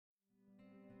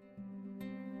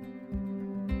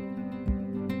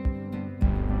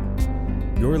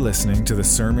You're listening to the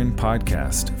Sermon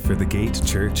Podcast for the Gate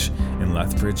Church in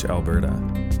Lethbridge, Alberta.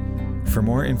 For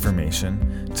more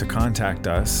information, to contact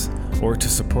us, or to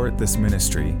support this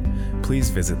ministry, please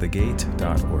visit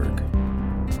thegate.org.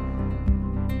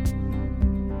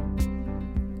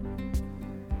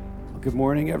 Good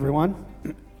morning, everyone.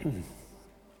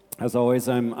 As always,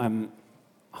 I'm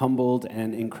humbled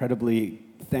and incredibly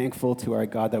thankful to our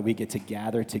God that we get to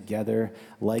gather together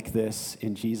like this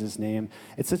in Jesus' name.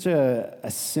 It's such a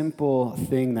simple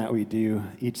thing that we do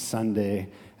each Sunday,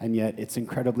 and yet it's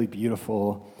incredibly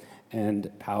beautiful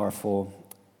and powerful.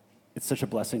 It's such a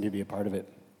blessing to be a part of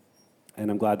it, and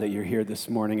I'm glad that you're here this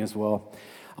morning as well.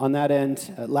 On that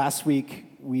end, last week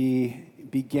we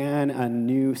began a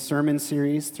new sermon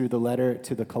series through the letter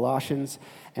to the Colossians,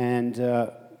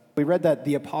 and we read that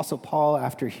the Apostle Paul,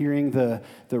 after hearing the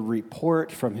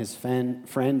report from his friend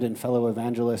and fellow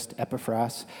evangelist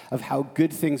Epaphras of how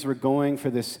good things were going for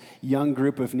this young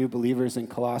group of new believers in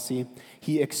Colossae,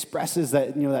 he expresses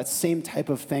that same type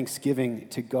of thanksgiving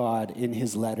to God in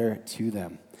his letter to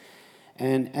them.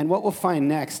 And what we'll find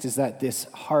next is that this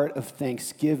heart of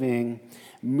thanksgiving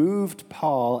moved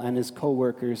Paul and his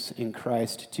co-workers in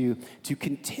Christ to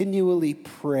continually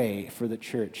pray for the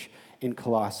church in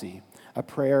Colossae, a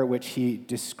prayer which he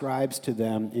describes to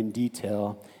them in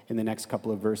detail in the next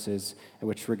couple of verses,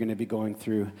 which we're going to be going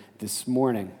through this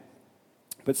morning.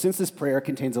 But since this prayer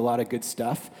contains a lot of good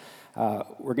stuff,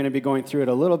 we're going to be going through it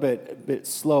a little bit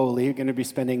slowly. We're going to be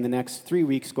spending the next 3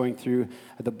 weeks going through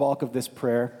the bulk of this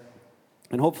prayer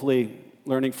and hopefully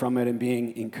learning from it and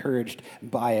being encouraged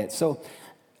by it. So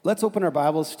let's open our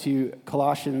Bibles to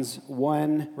Colossians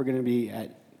 1. We're going to be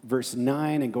at verse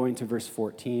 9 and going to verse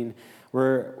 14.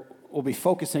 We'll be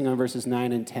focusing on verses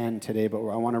 9 and 10 today, but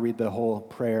I want to read the whole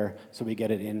prayer so we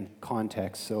get it in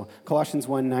context. So Colossians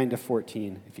 1, 9 to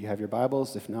 14. If you have your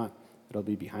Bibles, if not, it'll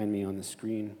be behind me on the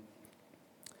screen.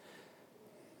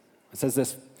 It says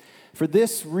this, For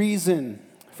this reason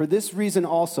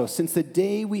also, since the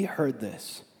day we heard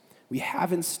this, we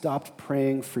haven't stopped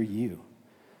praying for you.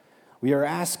 We are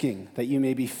asking that you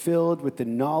may be filled with the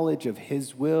knowledge of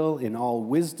His will in all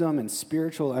wisdom and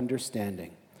spiritual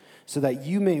understanding, so that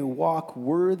you may walk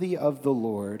worthy of the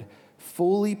Lord,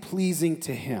 fully pleasing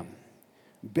to Him,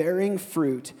 bearing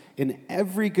fruit in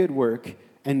every good work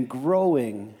and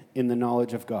growing in the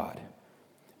knowledge of God,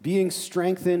 being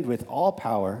strengthened with all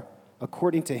power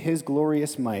according to His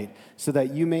glorious might, so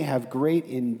that you may have great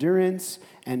endurance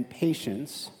and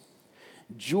patience,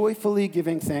 joyfully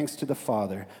giving thanks to the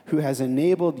Father, who has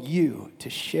enabled you to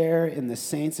share in the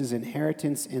saints'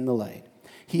 inheritance in the light.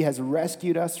 He has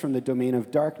rescued us from the domain of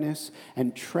darkness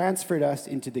and transferred us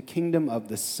into the kingdom of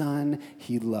the Son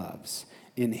He loves.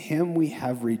 In Him we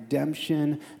have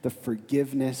redemption, the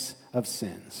forgiveness of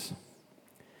sins.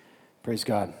 Praise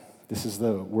God. This is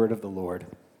the word of the Lord.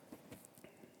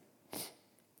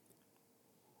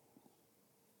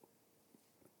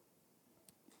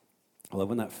 I love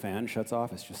when that fan shuts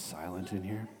off. It's just silent in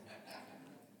here.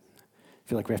 I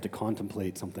feel like we have to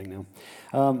contemplate something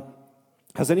now.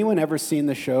 Has anyone ever seen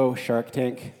the show Shark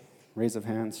Tank? Raise of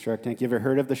hands, Shark Tank. You ever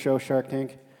heard of the show Shark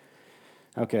Tank?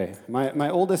 Okay, my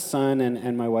oldest son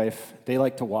and my wife, they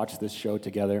like to watch this show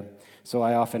together, so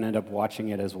I often end up watching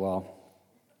it as well.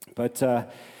 But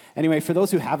anyway, for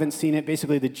those who haven't seen it,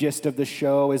 basically the gist of the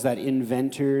show is that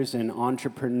inventors and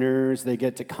entrepreneurs, they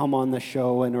get to come on the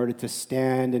show in order to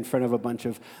stand in front of a bunch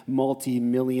of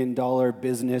multi-million-dollar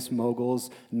business moguls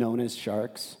known as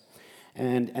sharks.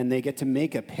 And they get to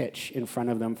make a pitch in front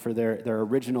of them for their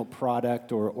original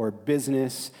product or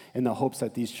business in the hopes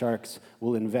that these sharks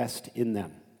will invest in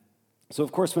them. So,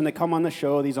 of course, when they come on the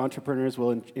show, these entrepreneurs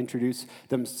will introduce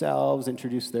themselves,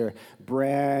 introduce their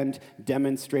brand,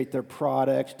 demonstrate their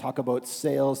product, talk about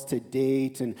sales to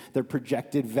date and their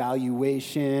projected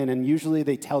valuation. And usually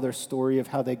they tell their story of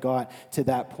how they got to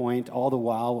that point. All the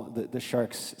while, the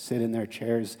sharks sit in their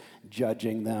chairs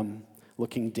judging them,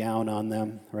 looking down on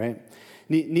them, right?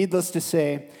 Needless to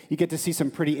say, you get to see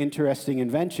some pretty interesting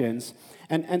inventions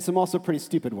and some also pretty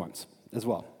stupid ones as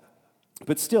well.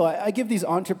 But still, I give these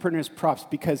entrepreneurs props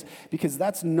because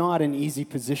that's not an easy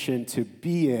position to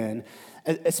be in,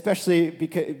 especially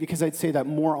because I'd say that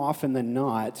more often than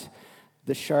not,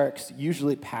 the sharks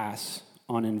usually pass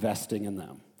on investing in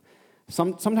them.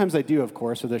 Sometimes they do, of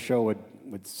course, or the show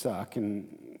would suck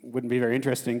and wouldn't be very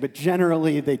interesting, but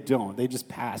generally they don't. They just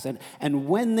pass. And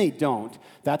when they don't,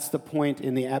 that's the point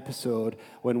in the episode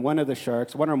when one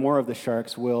or more of the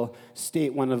sharks will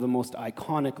state one of the most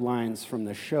iconic lines from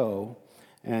the show,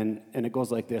 and it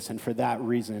goes like this, and for that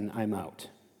reason, I'm out.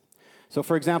 So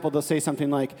for example, they'll say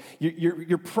something like,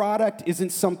 your product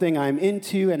isn't something I'm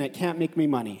into and it can't make me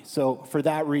money. So for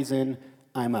that reason,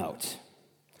 I'm out,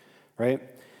 right?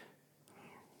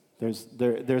 There's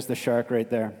the shark right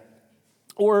there.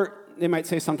 Or they might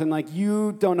say something like,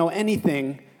 you don't know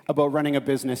anything about running a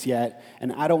business yet,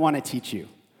 and I don't want to teach you.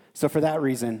 So for that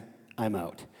reason, I'm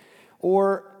out.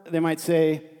 Or they might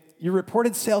say, your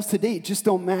reported sales to date just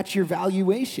don't match your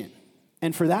valuation,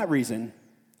 and for that reason,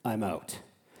 I'm out.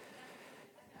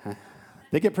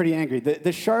 They get pretty angry.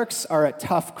 The sharks are a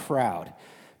tough crowd.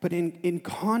 But in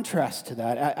contrast to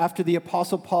that, after the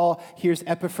Apostle Paul hears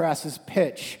Epaphras'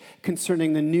 pitch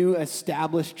concerning the new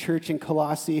established church in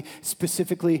Colossae,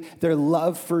 specifically their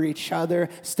love for each other,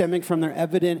 stemming from their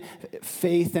evident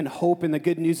faith and hope in the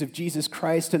good news of Jesus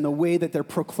Christ and the way that they're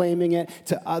proclaiming it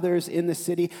to others in the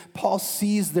city, Paul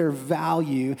sees their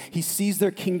value, he sees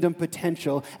their kingdom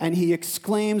potential, and he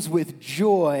exclaims with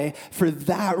joy, for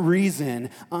that reason,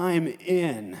 I'm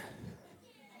in.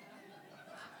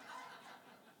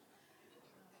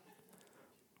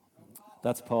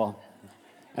 That's Paul.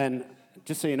 And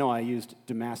just so you know, I used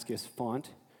Damascus font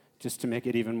just to make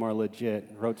it even more legit.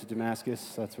 Wrote to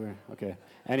Damascus, that's where, okay.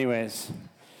 Anyways,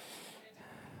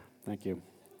 thank you.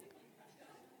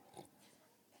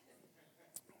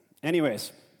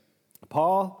 Anyways,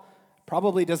 Paul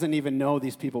probably doesn't even know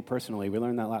these people personally. We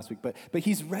learned that last week. But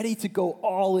he's ready to go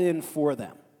all in for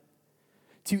them,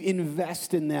 to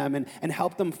invest in them and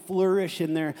help them flourish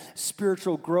in their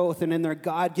spiritual growth and in their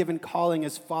God-given calling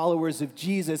as followers of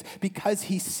Jesus because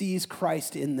he sees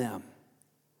Christ in them.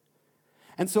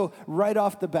 And so right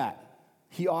off the bat,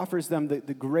 he offers them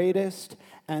the greatest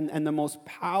and the most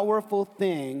powerful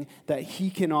thing that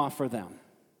he can offer them,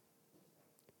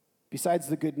 besides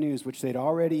the good news which they'd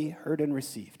already heard and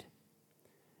received.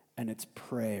 And it's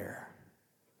prayer.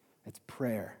 It's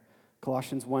prayer.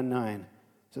 Colossians 1:9.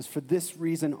 It says, for this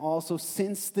reason also,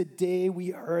 since the day we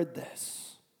heard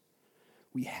this,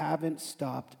 we haven't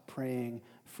stopped praying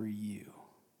for you.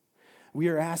 We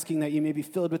are asking that you may be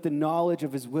filled with the knowledge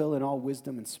of his will and all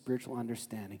wisdom and spiritual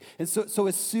understanding. And so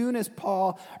as soon as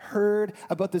Paul heard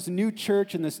about this new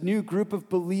church and this new group of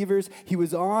believers, he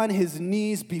was on his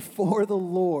knees before the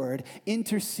Lord,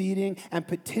 interceding and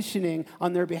petitioning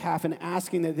on their behalf and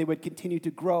asking that they would continue to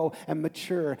grow and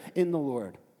mature in the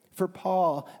Lord. For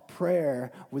Paul,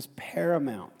 prayer was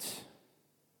paramount.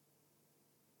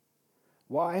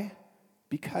 Why?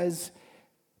 Because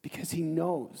he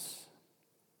knows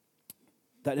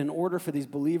that in order for these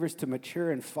believers to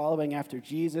mature in following after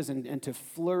Jesus and to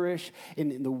flourish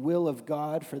in the will of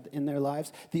God in their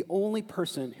lives, the only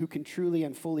person who can truly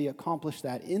and fully accomplish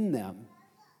that in them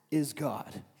is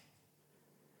God.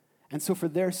 And so for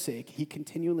their sake, he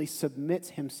continually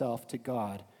submits himself to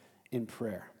God in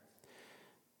prayer.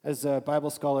 As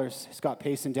Bible scholars Scott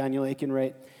Pace and Daniel Aiken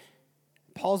write,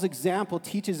 Paul's example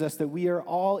teaches us that we are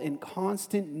all in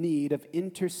constant need of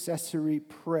intercessory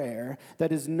prayer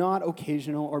that is not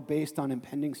occasional or based on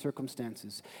impending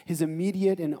circumstances. His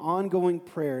immediate and ongoing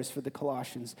prayers for the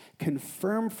Colossians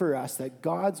confirm for us that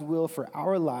God's will for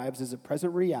our lives is a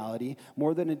present reality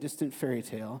more than a distant fairy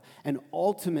tale, and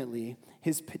ultimately,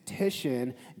 his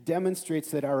petition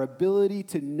demonstrates that our ability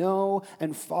to know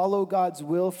and follow God's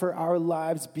will for our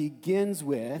lives begins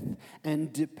with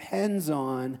and depends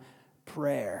on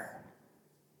prayer.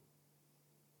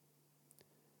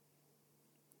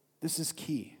 This is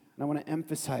key, and I want to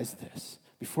emphasize this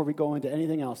before we go into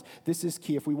anything else. This is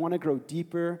key if we want to grow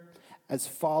deeper as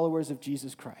followers of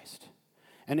Jesus Christ,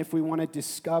 and if we want to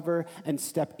discover and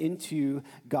step into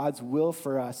God's will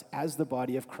for us as the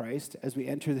body of Christ as we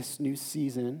enter this new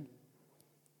season,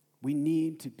 we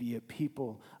need to be a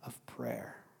people of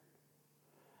prayer.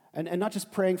 And not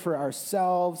just praying for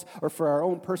ourselves or for our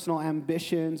own personal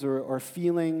ambitions or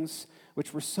feelings,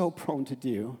 which we're so prone to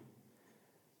do,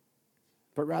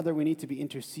 but rather we need to be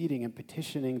interceding and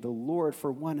petitioning the Lord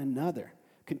for one another,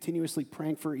 continuously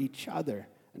praying for each other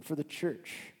and for the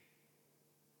church,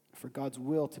 for God's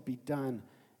will to be done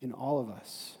in all of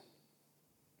us.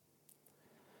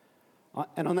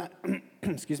 And on that,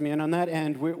 and on that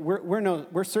end,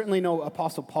 we're certainly no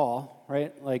Apostle Paul,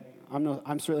 right? Like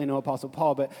I'm certainly no Apostle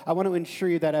Paul, but I want to ensure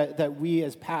you that we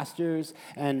as pastors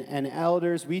and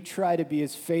elders, we try to be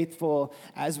as faithful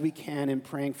as we can in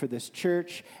praying for this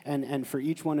church and for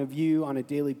each one of you on a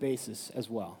daily basis as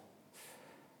well.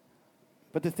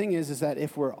 But the thing is that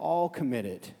if we're all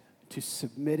committed to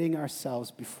submitting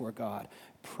ourselves before God,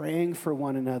 praying for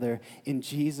one another in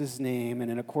Jesus' name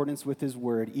and in accordance with his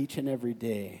word each and every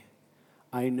day,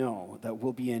 I know that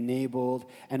we'll be enabled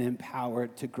and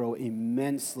empowered to grow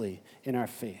immensely in our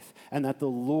faith, and that the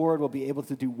Lord will be able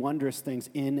to do wondrous things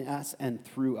in us and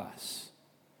through us.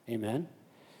 Amen?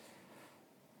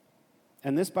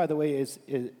 And this, by the way, is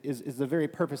the very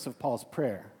purpose of Paul's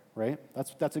prayer, right?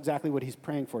 That's exactly what he's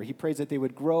praying for. He prays that they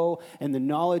would grow in the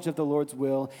knowledge of the Lord's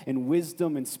will, in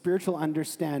wisdom and spiritual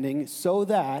understanding, so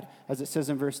that, as it says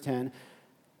in verse 10,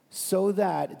 so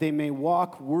that they may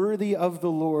walk worthy of the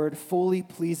Lord, fully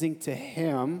pleasing to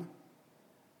him,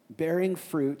 bearing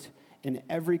fruit in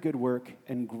every good work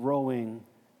and growing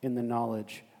in the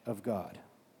knowledge of God.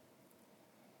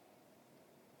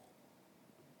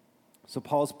 So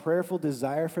Paul's prayerful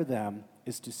desire for them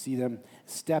is to see them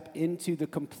step into the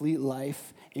complete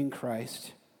life in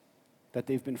Christ that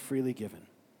they've been freely given.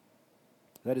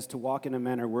 That is to walk in a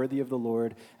manner worthy of the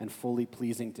Lord and fully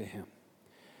pleasing to him.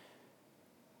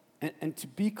 And to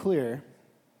be clear,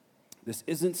 this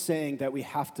isn't saying that we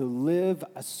have to live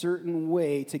a certain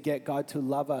way to get God to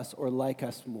love us or like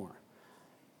us more.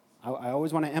 I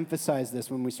always want to emphasize this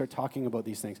when we start talking about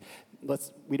these things.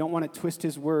 We don't want to twist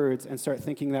his words and start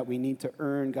thinking that we need to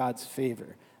earn God's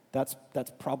favor. That's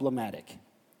problematic.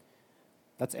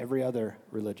 That's every other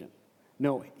religion.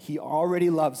 No, he already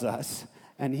loves us,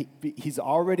 and he's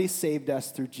already saved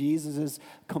us through Jesus'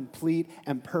 complete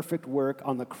and perfect work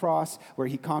on the cross, where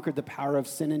he conquered the power of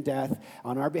sin and death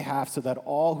on our behalf, so that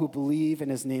all who believe in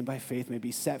his name by faith may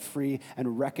be set free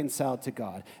and reconciled to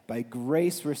God. By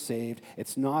grace we're saved.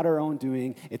 It's not our own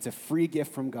doing. It's a free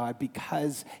gift from God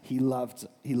because he loves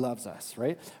us,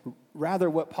 right? Rather,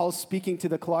 what Paul's speaking to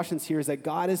the Colossians here is that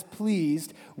God is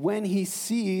pleased when he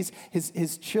sees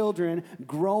his children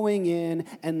growing in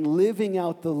and living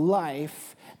out the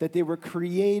life that they were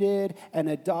created and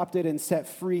adopted and set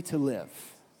free to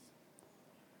live.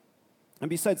 And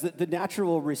besides, the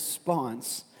natural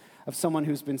response of someone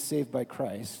who's been saved by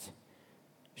Christ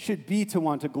should be to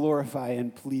want to glorify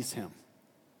and please him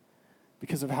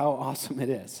because of how awesome it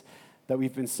is that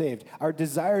we've been saved. Our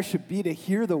desire should be to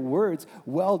hear the words,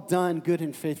 "Well done, good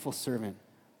and faithful servant,"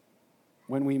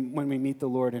 when we meet the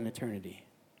Lord in eternity,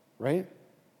 right?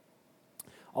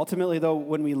 Ultimately, though,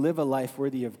 when we live a life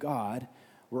worthy of God,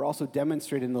 we're also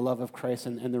demonstrating the love of Christ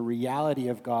and the reality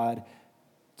of God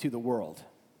to the world.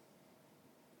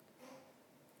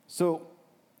 So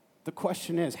the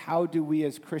question is, how do we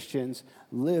as Christians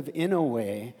live in a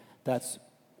way that's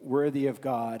worthy of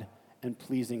God and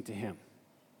pleasing to him?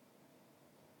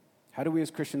 How do we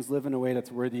as Christians live in a way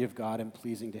that's worthy of God and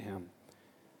pleasing to him?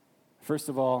 First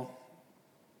of all,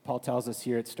 Paul tells us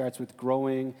here, it starts with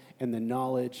growing in the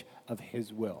knowledge of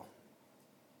his will.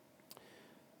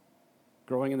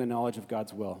 Growing in the knowledge of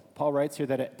God's will. Paul writes here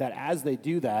that as they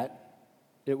do that,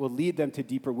 it will lead them to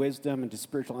deeper wisdom and to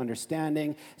spiritual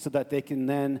understanding so that they can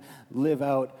then live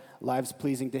out lives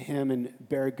pleasing to him and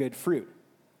bear good fruit,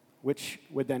 which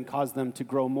would then cause them to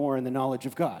grow more in the knowledge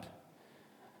of God.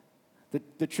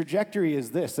 The trajectory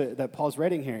is this that Paul's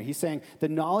writing here. He's saying the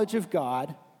knowledge of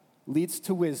God leads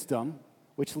to wisdom,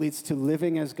 which leads to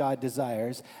living as God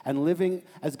desires, and living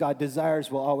as God desires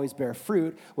will always bear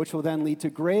fruit, which will then lead to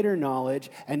greater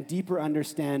knowledge and deeper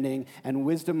understanding and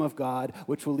wisdom of God,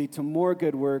 which will lead to more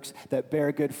good works that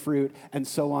bear good fruit, and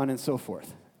so on and so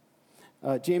forth.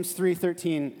 James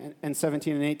 3:13 and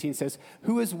 17 and 18 says,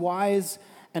 "Who is wise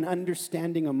and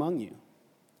understanding among you?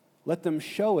 Let them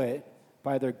show it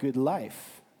by their good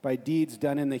life, by deeds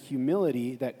done in the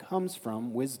humility that comes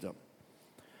from wisdom.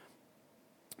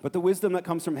 But the wisdom that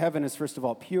comes from heaven is first of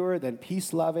all pure, then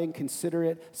peace-loving,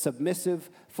 considerate,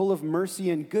 submissive, full of mercy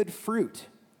and good fruit,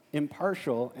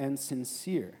 impartial and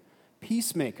sincere.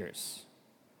 Peacemakers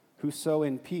who sow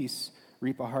in peace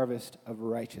reap a harvest of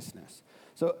righteousness."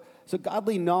 So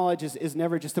godly knowledge is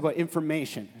never just about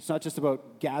information. It's not just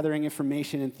about gathering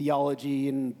information in theology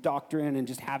and doctrine and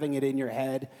just having it in your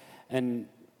head and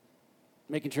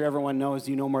making sure everyone knows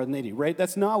you know more than they do, right?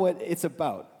 That's not what it's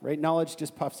about, right? Knowledge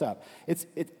just puffs up. It's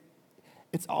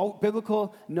all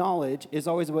biblical knowledge is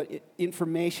always about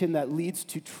information that leads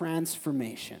to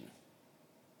transformation.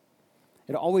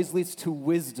 It always leads to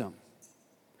wisdom.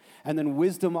 And then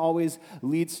wisdom always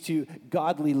leads to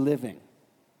godly living,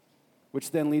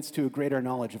 which then leads to a greater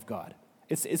knowledge of God.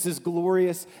 It's this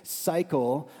glorious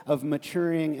cycle of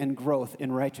maturing and growth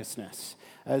in righteousness.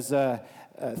 As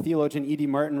theologian E.D.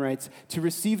 Martin writes, to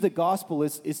receive the gospel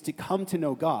is to come to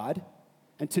know God,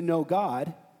 and to know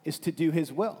God is to do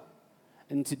his will.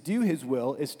 And to do his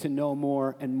will is to know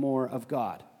more and more of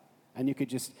God. And you could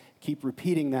just keep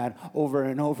repeating that over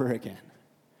and over again.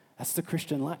 That's the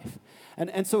Christian life.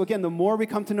 And so again, the more we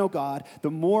come to know God,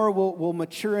 the more we'll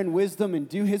mature in wisdom and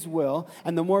do his will.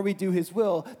 And the more we do his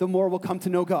will, the more we'll come to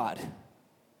know God.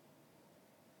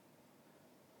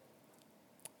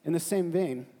 In the same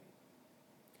vein,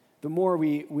 the more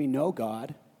we know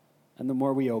God and the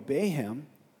more we obey him,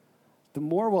 the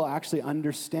more we'll actually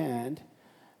understand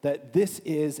that this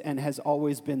is and has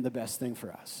always been the best thing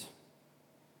for us.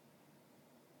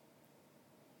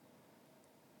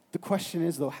 The question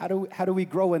is, though, how do we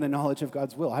grow in the knowledge of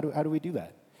God's will? How do we do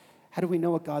that? How do we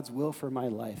know what God's will for my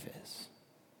life is?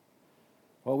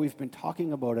 Well, we've been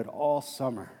talking about it all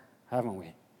summer, haven't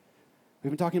we?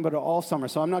 We've been talking about it all summer,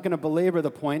 so I'm not going to belabor the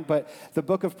point, but the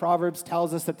book of Proverbs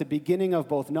tells us that the beginning of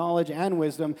both knowledge and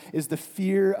wisdom is the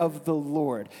fear of the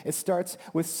Lord. It starts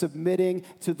with submitting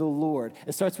to the Lord.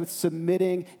 It starts with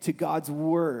submitting to God's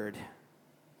word.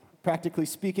 Practically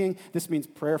speaking, this means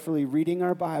prayerfully reading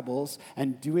our Bibles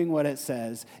and doing what it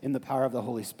says in the power of the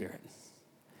Holy Spirit.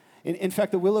 In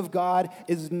fact, the will of God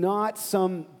is not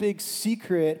some big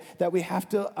secret that we have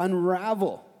to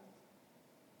unravel.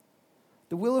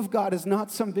 The will of God is not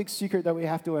some big secret that we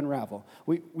have to unravel.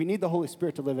 We need the Holy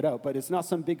Spirit to live it out, but it's not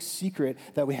some big secret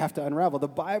that we have to unravel. The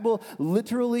Bible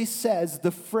literally says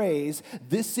the phrase,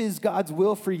 "This is God's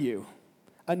will for you,"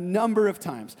 a number of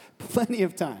times, plenty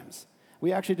of times.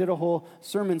 We actually did a whole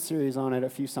sermon series on it a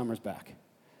few summers back.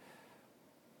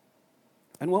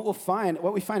 And what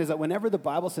we find is that whenever the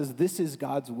Bible says this is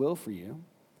God's will for you,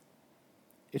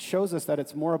 it shows us that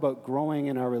it's more about growing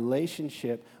in our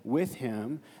relationship with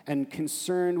him and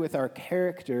concerned with our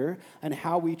character and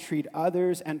how we treat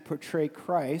others and portray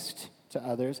Christ to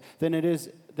others than it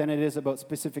is about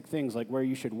specific things like where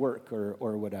you should work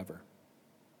or whatever.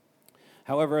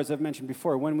 However, as I've mentioned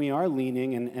before, when we are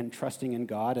leaning and trusting in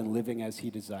God and living as he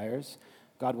desires,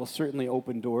 God will certainly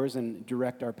open doors and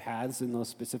direct our paths in those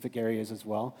specific areas as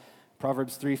well.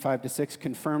 Proverbs 3, 5-6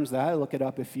 confirms that. Look it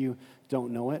up if you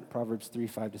don't know it. Proverbs 3,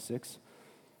 5-6.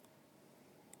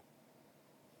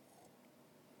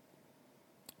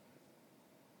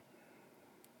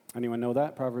 Anyone know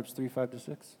that? Proverbs 3,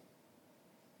 5-6?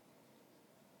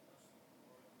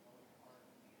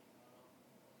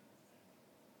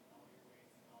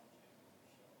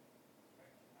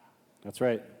 That's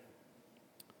right.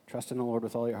 Trust in the Lord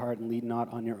with all your heart and lead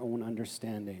not on your own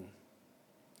understanding.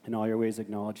 In all your ways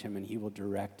acknowledge him and he will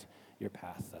direct your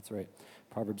path. That's right.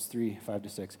 Proverbs 3,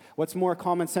 5-6. What's more,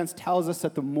 common sense tells us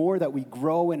that the more that we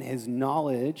grow in his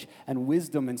knowledge and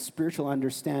wisdom and spiritual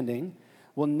understanding,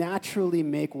 we'll naturally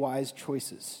make wise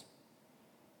choices,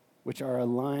 which are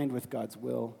aligned with God's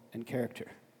will and character.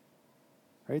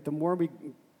 Right? The more we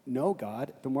know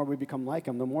God, the more we become like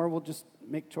him, the more we'll just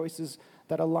make choices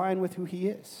that align with who he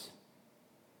is.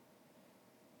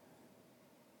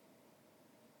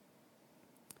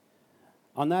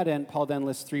 On that end, Paul then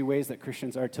lists 3 ways that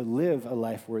Christians are to live a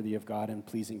life worthy of God and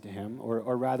pleasing to him.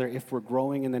 Or rather, if we're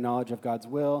growing in the knowledge of God's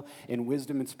will, in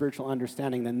wisdom and spiritual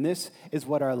understanding, then this is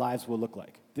what our lives will look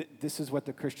like. This is what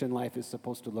the Christian life is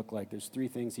supposed to look like. There's 3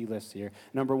 things he lists here.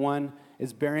 Number 1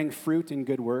 is bearing fruit in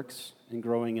good works and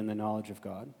growing in the knowledge of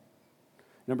God.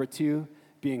 Number 2,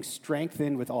 being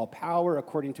strengthened with all power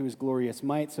according to his glorious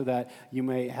might so that you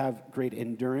may have great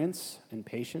endurance and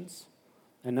patience.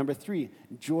 And number 3,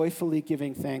 joyfully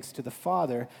giving thanks to the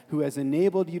Father who has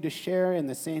enabled you to share in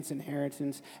the saints'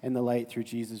 inheritance and the light through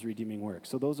Jesus' redeeming work.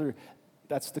 So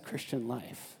that's the Christian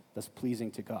life that's pleasing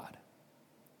to God.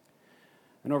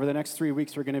 And over the next 3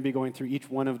 weeks, we're going to be going through each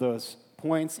one of those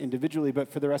points individually, but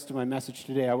for the rest of my message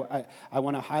today, I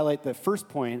want to highlight the first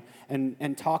point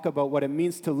and talk about what it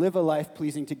means to live a life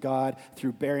pleasing to God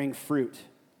through bearing fruit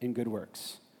in good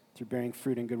works. Through bearing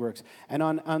fruit in good works. And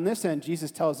on this end, Jesus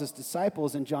tells his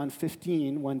disciples in John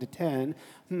 15, 1-10,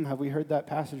 have we heard that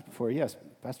passage before? Yes,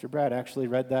 Pastor Brad actually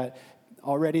read that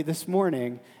already this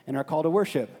morning in our call to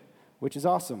worship, which is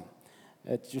awesome.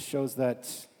 It just shows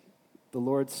that the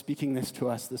Lord's speaking this to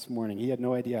us this morning. He had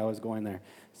no idea I was going there.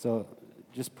 So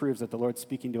it just proves that the Lord's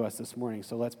speaking to us this morning.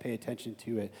 So let's pay attention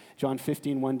to it. John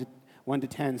 15,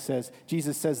 1-10 says,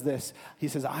 Jesus says this. He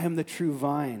says, I am the true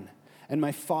vine, and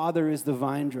my Father is the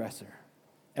vine dresser.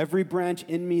 Every branch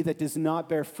in me that does not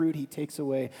bear fruit, he takes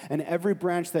away. And every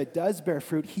branch that does bear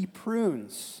fruit, he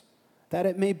prunes, that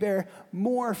it may bear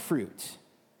more fruit.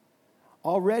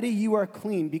 Already you are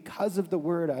clean because of the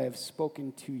word I have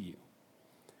spoken to you.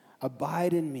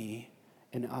 Abide in me,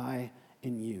 and I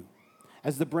in you.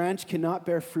 As the branch cannot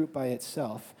bear fruit by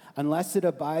itself, unless it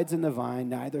abides in the vine,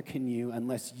 neither can you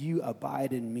unless you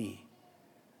abide in me.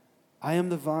 I am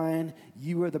the vine,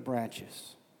 you are the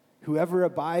branches. Whoever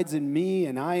abides in me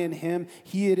and I in him,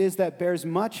 he it is that bears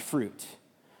much fruit.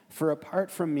 For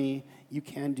apart from me, you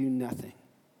can do nothing.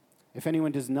 If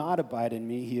anyone does not abide in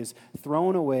me, he is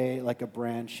thrown away like a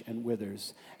branch and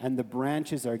withers. And the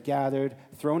branches are gathered,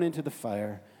 thrown into the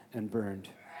fire, and burned.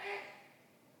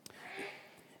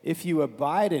 if you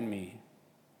abide in me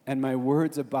and my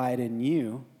words abide in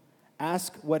you,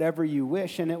 ask whatever you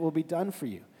wish and it will be done for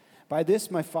you. By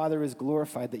this my Father is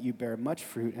glorified, that you bear much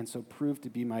fruit and so prove to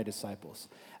be my disciples.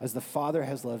 As the Father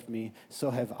has loved me, so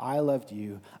have I loved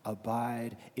you.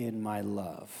 Abide in my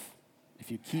love.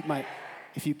 If you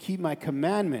keep my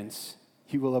commandments,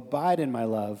 you will abide in my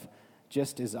love,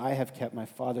 just as I have kept my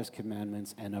Father's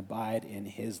commandments and abide in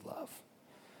his love.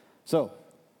 So,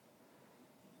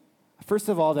 first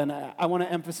of all, then, I want to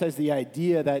emphasize the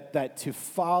idea that to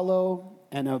follow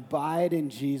and abide in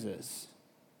Jesus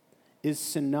is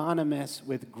synonymous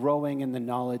with growing in the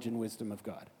knowledge and wisdom of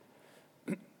God.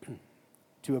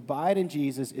 To abide in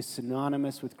Jesus is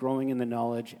synonymous with growing in the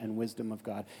knowledge and wisdom of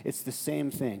God. It's the same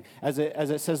thing. As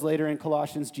it says later in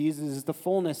Colossians, Jesus is the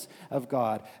fullness of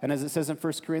God. And as it says in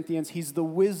 1 Corinthians, he's the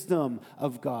wisdom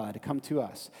of God come to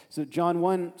us. So John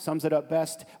 1 sums it up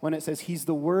best when it says he's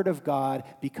the Word of God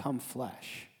become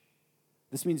flesh.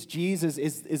 This means Jesus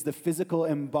is the physical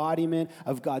embodiment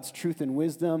of God's truth and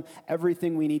wisdom,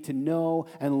 everything we need to know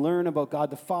and learn about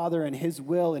God the Father and his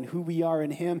will and who we are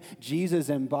in him, Jesus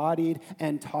embodied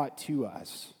and taught to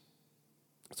us.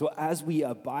 So as we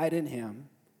abide in him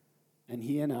and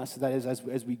he in us, that is,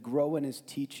 as we grow in his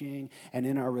teaching and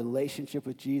in our relationship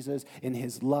with Jesus, in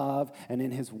his love and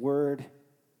in his word,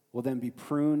 we'll then be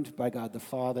pruned by God the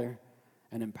Father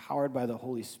and empowered by the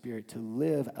Holy Spirit to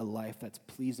live a life that's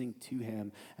pleasing to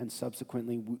him, and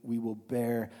subsequently we will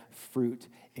bear fruit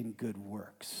in good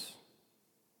works.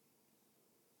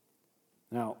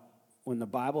 Now, when the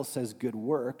Bible says good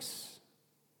works,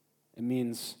 it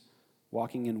means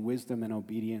walking in wisdom and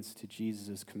obedience to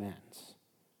Jesus' commands.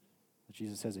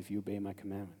 Jesus says, if you obey my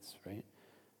commandments, right?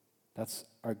 That's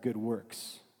our good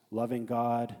works. Loving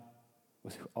God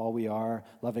with all we are,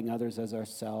 loving others as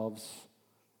ourselves,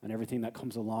 and everything that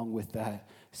comes along with that,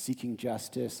 seeking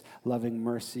justice, loving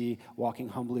mercy, walking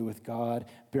humbly with God,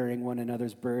 bearing one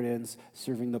another's burdens,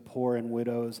 serving the poor and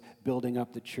widows, building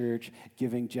up the church,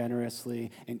 giving generously,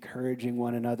 encouraging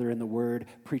one another in the word,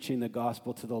 preaching the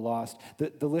gospel to the lost.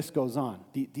 The list goes on.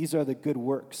 These are the good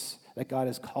works that God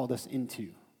has called us into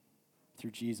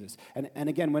through Jesus. And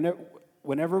again,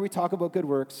 whenever we talk about good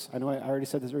works, I know I already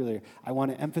said this earlier, I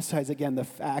want to emphasize again the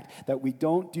fact that we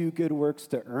don't do good works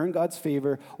to earn God's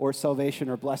favor or salvation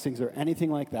or blessings or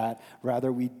anything like that.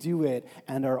 Rather, we do it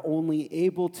and are only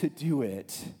able to do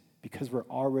it because we're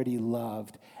already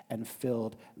loved and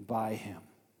filled by him.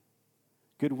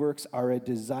 Good works are a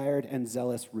desired and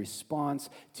zealous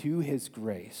response to his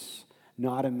grace,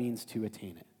 not a means to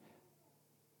attain it.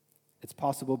 It's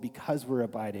possible because we're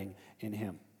abiding in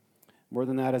him. More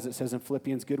than that, as it says in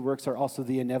Philippians, good works are also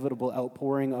the inevitable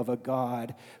outpouring of a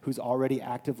God who's already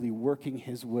actively working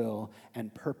his will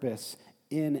and purpose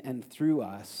in and through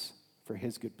us for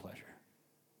his good pleasure.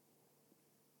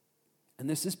 And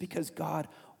this is because God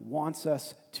wants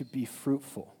us to be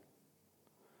fruitful.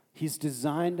 He's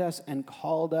designed us and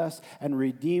called us and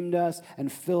redeemed us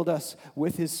and filled us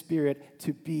with his Spirit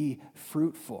to be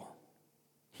fruitful.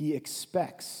 He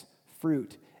expects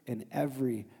fruit in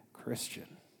every Christian.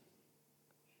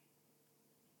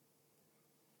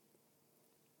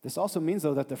 This also means,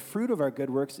 though, that the fruit of our good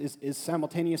works is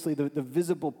simultaneously the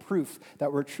visible proof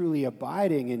that we're truly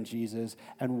abiding in Jesus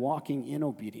and walking in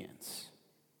obedience.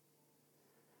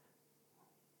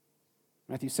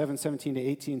 Matthew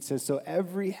 7:17-18 says, so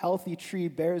every healthy tree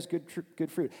bears good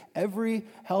fruit. Every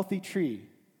healthy tree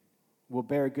will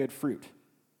bear good fruit.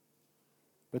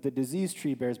 But the diseased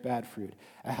tree bears bad fruit.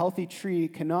 A healthy tree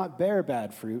cannot bear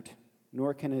bad fruit,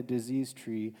 nor can a diseased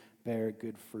tree bear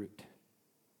good fruit.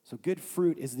 So good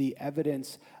fruit is the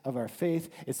evidence of our faith.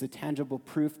 It's the tangible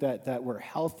proof that we're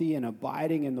healthy and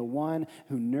abiding in the one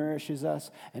who nourishes us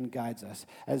and guides us.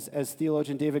 As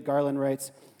theologian David Garland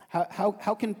writes,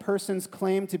 how can persons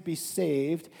claim to be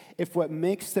saved if what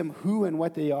makes them who and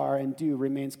what they are and do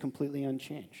remains completely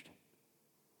unchanged?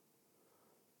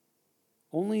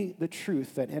 Only the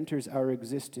truth that enters our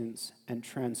existence and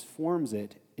transforms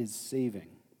it is saving.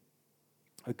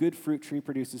 A good fruit tree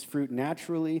produces fruit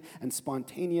naturally and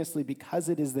spontaneously because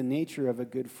it is the nature of a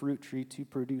good fruit tree to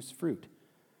produce fruit.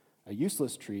 A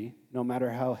useless tree, no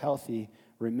matter how healthy,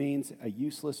 remains a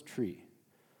useless tree.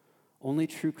 Only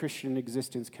true Christian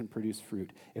existence can produce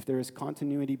fruit. If there is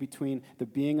continuity between the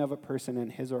being of a person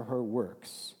and his or her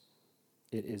works,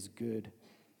 it is good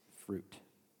fruit.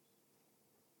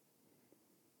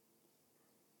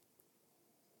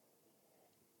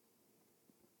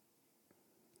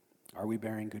 Are we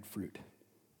bearing good fruit?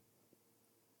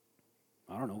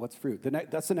 I don't know. What's fruit?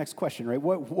 That's the next question, right?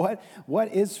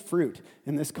 What is fruit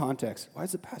in this context? Why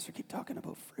does the pastor keep talking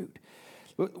about fruit?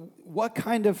 What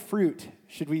kind of fruit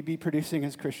should we be producing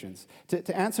as Christians?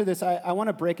 To answer this, I want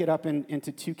to break it up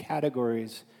into two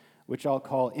categories, which I'll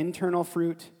call internal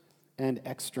fruit and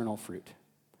external fruit.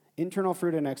 Internal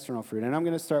fruit and external fruit. And I'm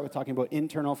going to start with talking about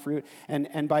internal fruit.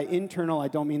 And by internal, I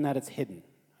don't mean that it's hidden.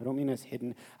 I don't mean it's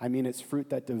hidden. I mean it's fruit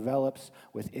that develops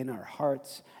within our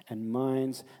hearts and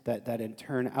minds that in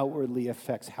turn outwardly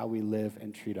affects how we live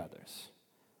and treat others.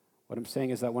 What I'm saying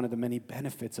is that one of the many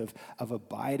benefits of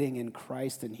abiding in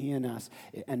Christ and He in us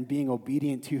and being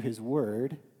obedient to His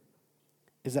word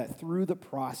is that through the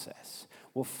process,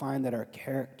 we'll find that our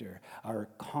character, our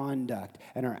conduct,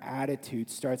 and our attitude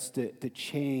starts to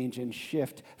change and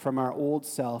shift from our old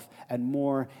self and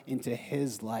more into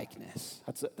His likeness.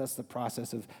 That's the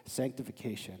process of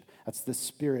sanctification. That's the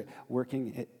Spirit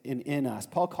working in us.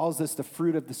 Paul calls this the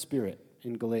fruit of the Spirit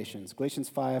in Galatians. Galatians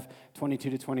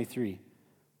 5:22-23.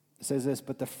 It says this,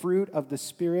 but the fruit of the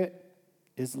Spirit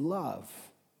is love,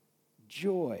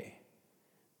 joy,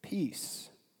 peace,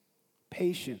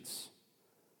 patience,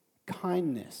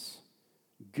 kindness,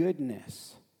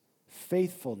 goodness,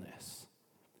 faithfulness,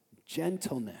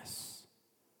 gentleness,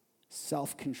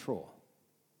 self-control.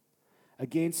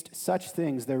 Against such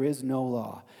things there is no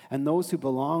law, and those who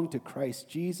belong to Christ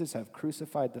Jesus have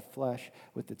crucified the flesh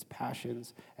with its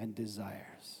passions and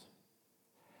desires.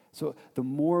 So the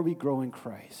more we grow in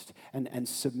Christ and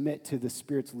submit to the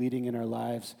Spirit's leading in our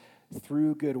lives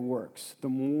through good works, the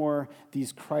more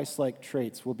these Christ-like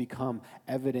traits will become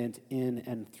evident in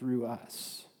and through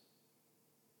us.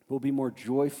 We'll be more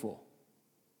joyful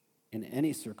in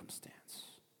any circumstance,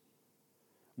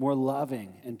 more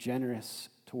loving and generous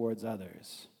towards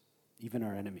others, even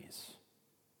our enemies,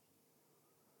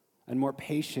 and more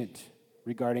patient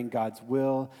regarding God's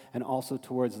will and also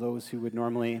towards those who would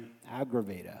normally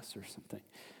aggravate us or something.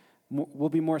 We'll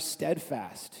be more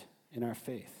steadfast in our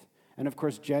faith. And of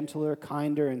course, gentler,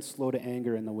 kinder, and slow to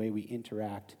anger in the way we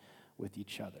interact with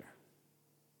each other.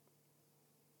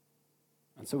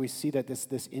 And so we see that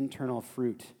this internal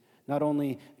fruit not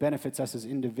only benefits us as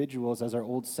individuals, as our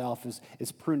old self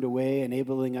is pruned away,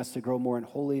 enabling us to grow more in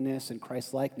holiness and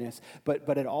Christ-likeness,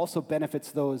 but it also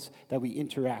benefits those that we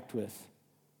interact with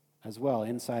as well,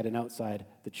 inside and outside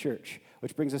the church,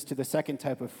 which brings us to the second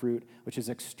type of fruit, which is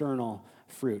external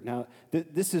fruit. Now,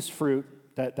 this is fruit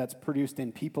that's produced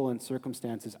in people and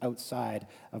circumstances outside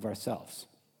of ourselves.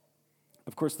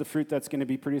 Of course, the fruit that's going to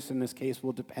be produced in this case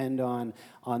will depend on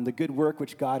the good work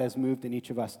which God has moved in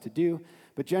each of us to do,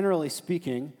 but generally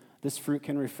speaking, this fruit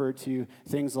can refer to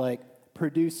things like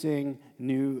producing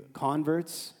new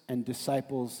converts and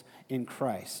disciples in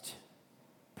Christ.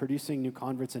 Producing new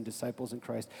converts and disciples in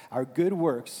Christ. Our good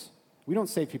works, we don't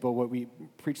save people when we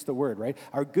preach the word, right?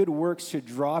 Our good works should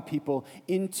draw people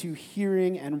into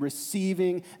hearing and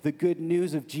receiving the good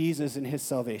news of Jesus and His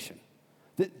salvation.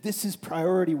 This is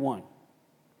priority one.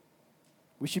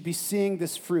 We should be seeing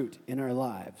this fruit in our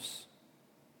lives.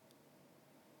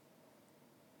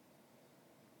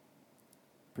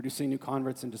 Producing new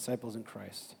converts and disciples in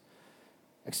Christ.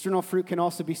 External fruit can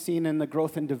also be seen in the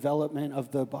growth and development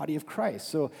of the body of Christ.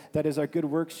 So that is, our good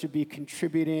works should be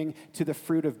contributing to the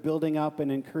fruit of building up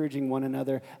and encouraging one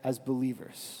another as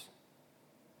believers.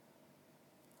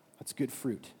 That's good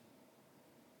fruit.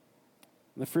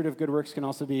 And the fruit of good works can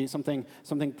also be something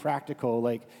practical,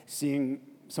 like seeing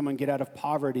someone get out of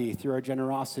poverty through our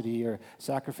generosity or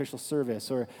sacrificial service,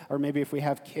 or maybe if we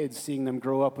have kids, seeing them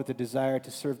grow up with a desire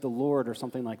to serve the Lord or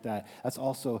something like that. That's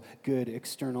also good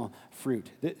external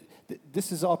fruit.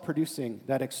 This is all producing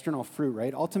that external fruit,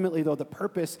 right? Ultimately, though, the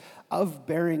purpose of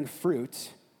bearing fruit,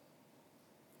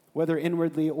 whether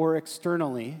inwardly or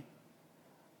externally,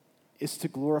 is to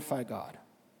glorify God.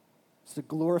 It's to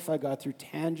glorify God through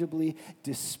tangibly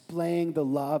displaying the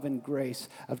love and grace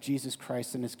of Jesus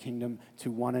Christ and His kingdom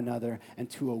to one another and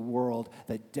to a world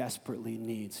that desperately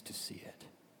needs to see it.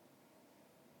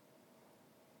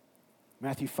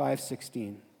 Matthew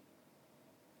 5:16,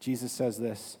 Jesus says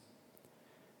this.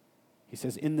 He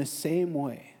says, "In the same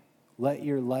way, let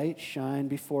your light shine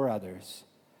before others,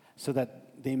 so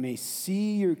that they may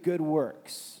see your good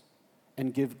works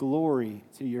and give glory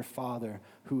to your Father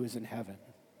who is in heaven."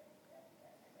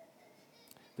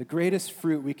 The greatest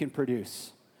fruit we can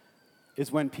produce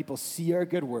is when people see our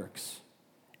good works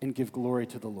and give glory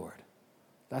to the Lord.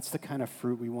 That's the kind of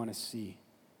fruit we want to see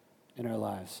in our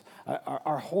lives.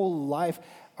 Our whole life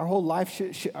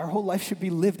should be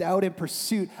lived out in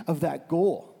pursuit of that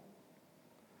goal.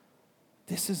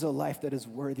 This is a life that is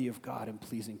worthy of God and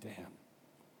pleasing to Him.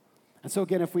 And so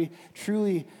again, if we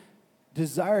truly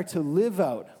desire to live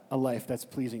out a life that's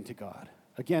pleasing to God,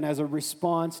 Again, as a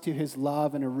response to his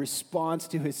love and a response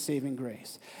to his saving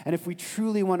grace. And if we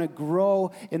truly want to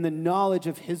grow in the knowledge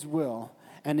of his will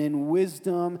and in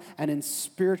wisdom and in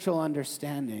spiritual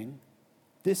understanding,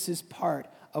 this is part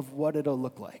of what it'll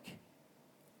look like.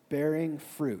 Bearing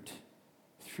fruit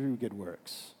through good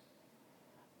works.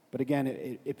 But again,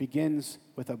 it begins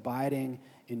with abiding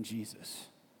in Jesus.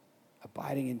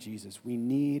 Abiding in Jesus. We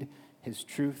need his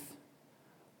truth.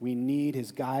 We need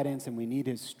his guidance, and we need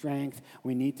his strength.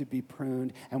 We need to be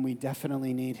pruned, and we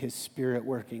definitely need his Spirit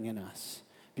working in us.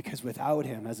 Because without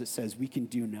him, as it says, we can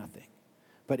do nothing.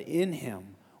 But in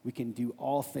him, we can do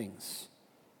all things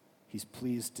he's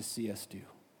pleased to see us do.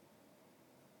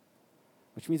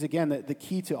 Which means, again, that the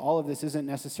key to all of this isn't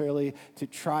necessarily to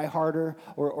try harder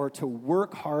or to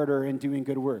work harder in doing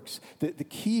good works. The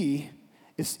key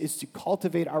is to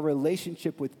cultivate our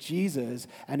relationship with Jesus,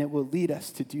 and it will lead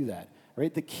us to do that.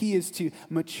 Right? The key is to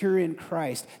mature in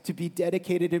Christ, to be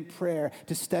dedicated in prayer,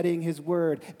 to studying his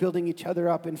word, building each other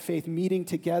up in faith, meeting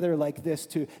together like this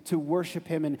to worship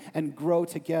him and grow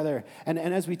together. And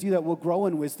as we do that, we'll grow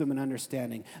in wisdom and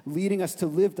understanding, leading us to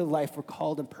live the life we're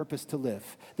called and purposed to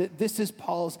live. This is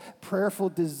Paul's prayerful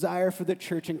desire for the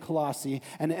church in Colossae,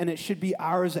 and it should be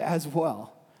ours as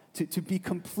well, to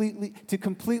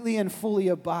completely and fully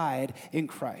abide in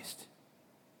Christ.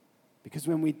 Because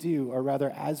when we do, or rather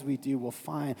as we do, we'll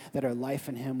find that our life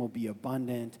in him will be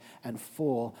abundant and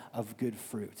full of good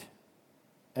fruit.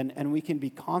 And we can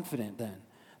be confident then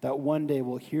that one day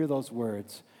we'll hear those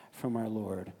words from our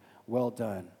Lord, "Well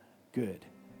done, good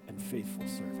and faithful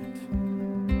servant."